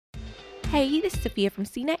Hey, this is Sophia from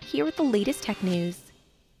CNET here with the latest tech news.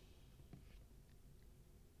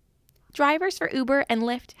 Drivers for Uber and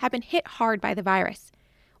Lyft have been hit hard by the virus,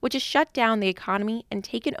 which has shut down the economy and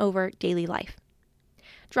taken over daily life.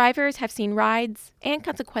 Drivers have seen rides, and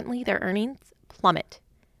consequently their earnings, plummet.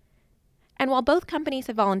 And while both companies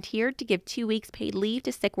have volunteered to give 2 weeks paid leave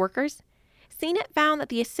to sick workers, CNET found that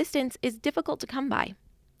the assistance is difficult to come by.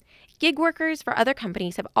 Gig workers for other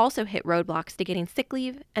companies have also hit roadblocks to getting sick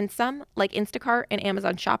leave, and some, like Instacart and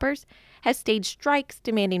Amazon shoppers, have staged strikes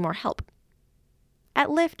demanding more help. At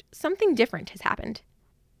Lyft, something different has happened.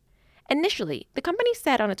 Initially, the company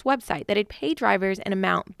said on its website that it'd pay drivers an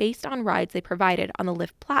amount based on rides they provided on the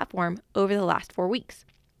Lyft platform over the last 4 weeks.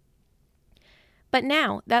 But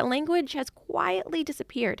now, that language has quietly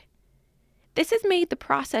disappeared. This has made the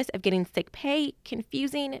process of getting sick pay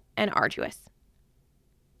confusing and arduous.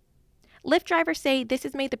 Lyft drivers say this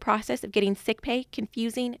has made the process of getting sick pay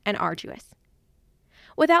confusing and arduous.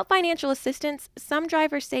 Without financial assistance, some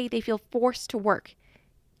drivers say they feel forced to work,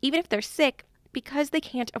 even if they're sick, because they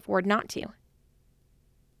can't afford not to.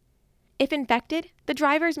 If infected, the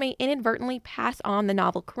drivers may inadvertently pass on the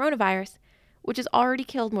novel coronavirus, which has already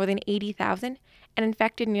killed more than 80,000 and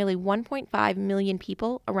infected nearly 1.5 million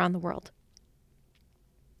people around the world.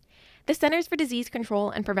 The Centers for Disease Control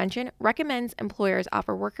and Prevention recommends employers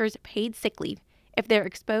offer workers paid sick leave if they're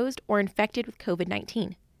exposed or infected with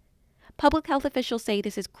COVID-19. Public health officials say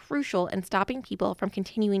this is crucial in stopping people from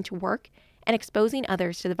continuing to work and exposing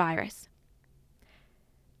others to the virus.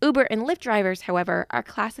 Uber and Lyft drivers, however, are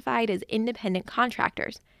classified as independent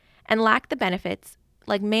contractors and lack the benefits,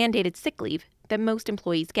 like mandated sick leave, that most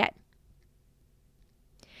employees get.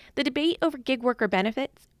 The debate over gig worker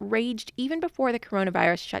benefits raged even before the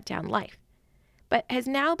coronavirus shut down life, but has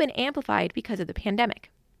now been amplified because of the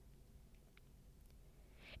pandemic.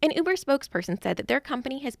 An Uber spokesperson said that their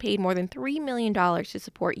company has paid more than $3 million to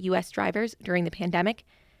support U.S. drivers during the pandemic,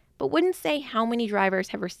 but wouldn't say how many drivers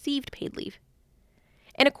have received paid leave.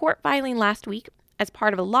 In a court filing last week, as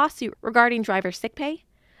part of a lawsuit regarding driver sick pay,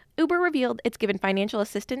 Uber revealed it's given financial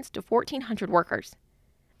assistance to 1,400 workers.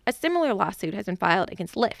 A similar lawsuit has been filed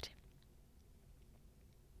against Lyft.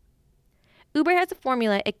 Uber has a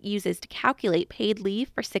formula it uses to calculate paid leave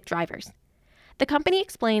for sick drivers. The company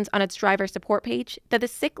explains on its driver support page that the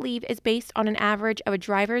sick leave is based on an average of a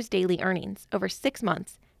driver's daily earnings over 6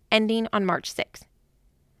 months, ending on March 6.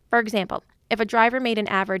 For example, if a driver made an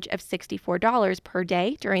average of $64 per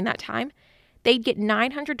day during that time, they'd get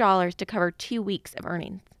 $900 to cover 2 weeks of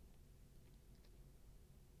earnings.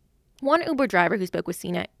 One Uber driver who spoke with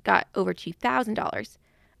CNET got over $2,000.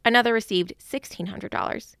 Another received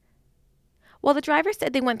 $1,600. While the driver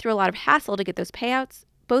said they went through a lot of hassle to get those payouts,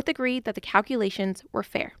 both agreed that the calculations were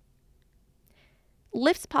fair.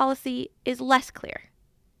 Lyft's policy is less clear.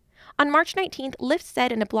 On March 19th, Lyft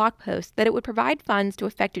said in a blog post that it would provide funds to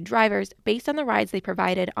affected drivers based on the rides they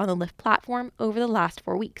provided on the Lyft platform over the last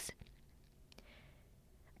 4 weeks.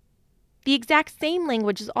 The exact same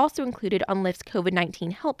language is also included on Lyft's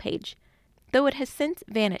COVID-19 help page, though it has since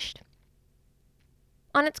vanished.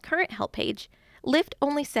 On its current help page, Lyft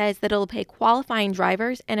only says that it will pay qualifying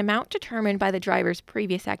drivers an amount determined by the driver's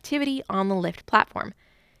previous activity on the Lyft platform,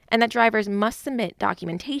 and that drivers must submit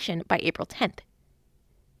documentation by April 10th.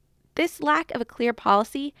 This lack of a clear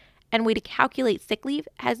policy and way to calculate sick leave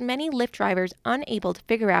has many Lyft drivers unable to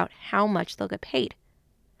figure out how much they'll get paid.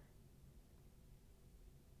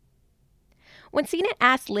 When CNET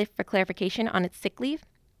asked Lyft for clarification on its sick leave,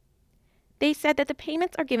 they said that the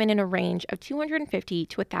payments are given in a range of $250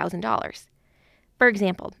 to $1,000. For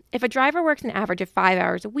example, if a driver works an average of 5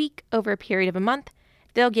 hours a week over a period of a month,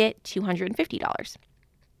 they'll get $250.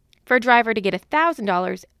 For a driver to get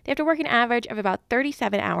 $1,000, they have to work an average of about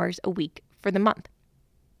 37 hours a week for the month.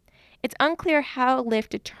 It's unclear how Lyft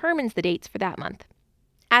determines the dates for that month.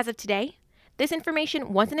 As of today, this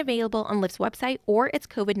information wasn't available on Lyft's website or its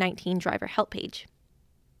COVID-19 driver help page.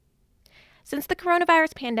 Since the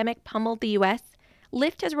coronavirus pandemic pummeled the U.S.,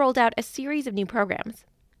 Lyft has rolled out a series of new programs.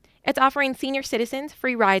 It's offering senior citizens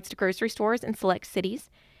free rides to grocery stores in select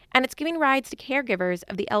cities, and it's giving rides to caregivers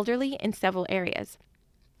of the elderly in several areas.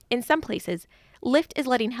 In some places, Lyft is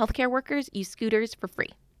letting healthcare workers use scooters for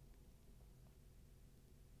free.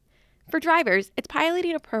 For drivers, it's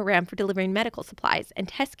piloting a program for delivering medical supplies and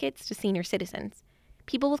test kits to senior citizens,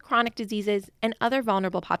 people with chronic diseases, and other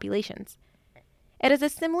vulnerable populations. It is a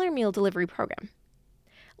similar meal delivery program.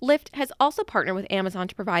 Lyft has also partnered with Amazon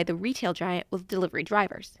to provide the retail giant with delivery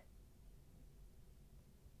drivers.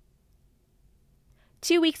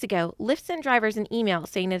 2 weeks ago, Lyft sent drivers an email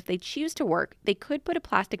saying that if they choose to work, they could put a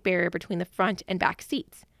plastic barrier between the front and back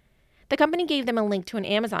seats. The company gave them a link to an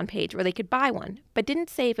Amazon page where they could buy one, but didn't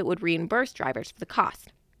say if it would reimburse drivers for the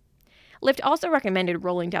cost. Lyft also recommended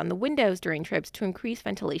rolling down the windows during trips to increase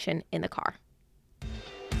ventilation in the car.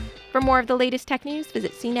 For more of the latest tech news,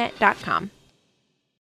 visit cnet.com.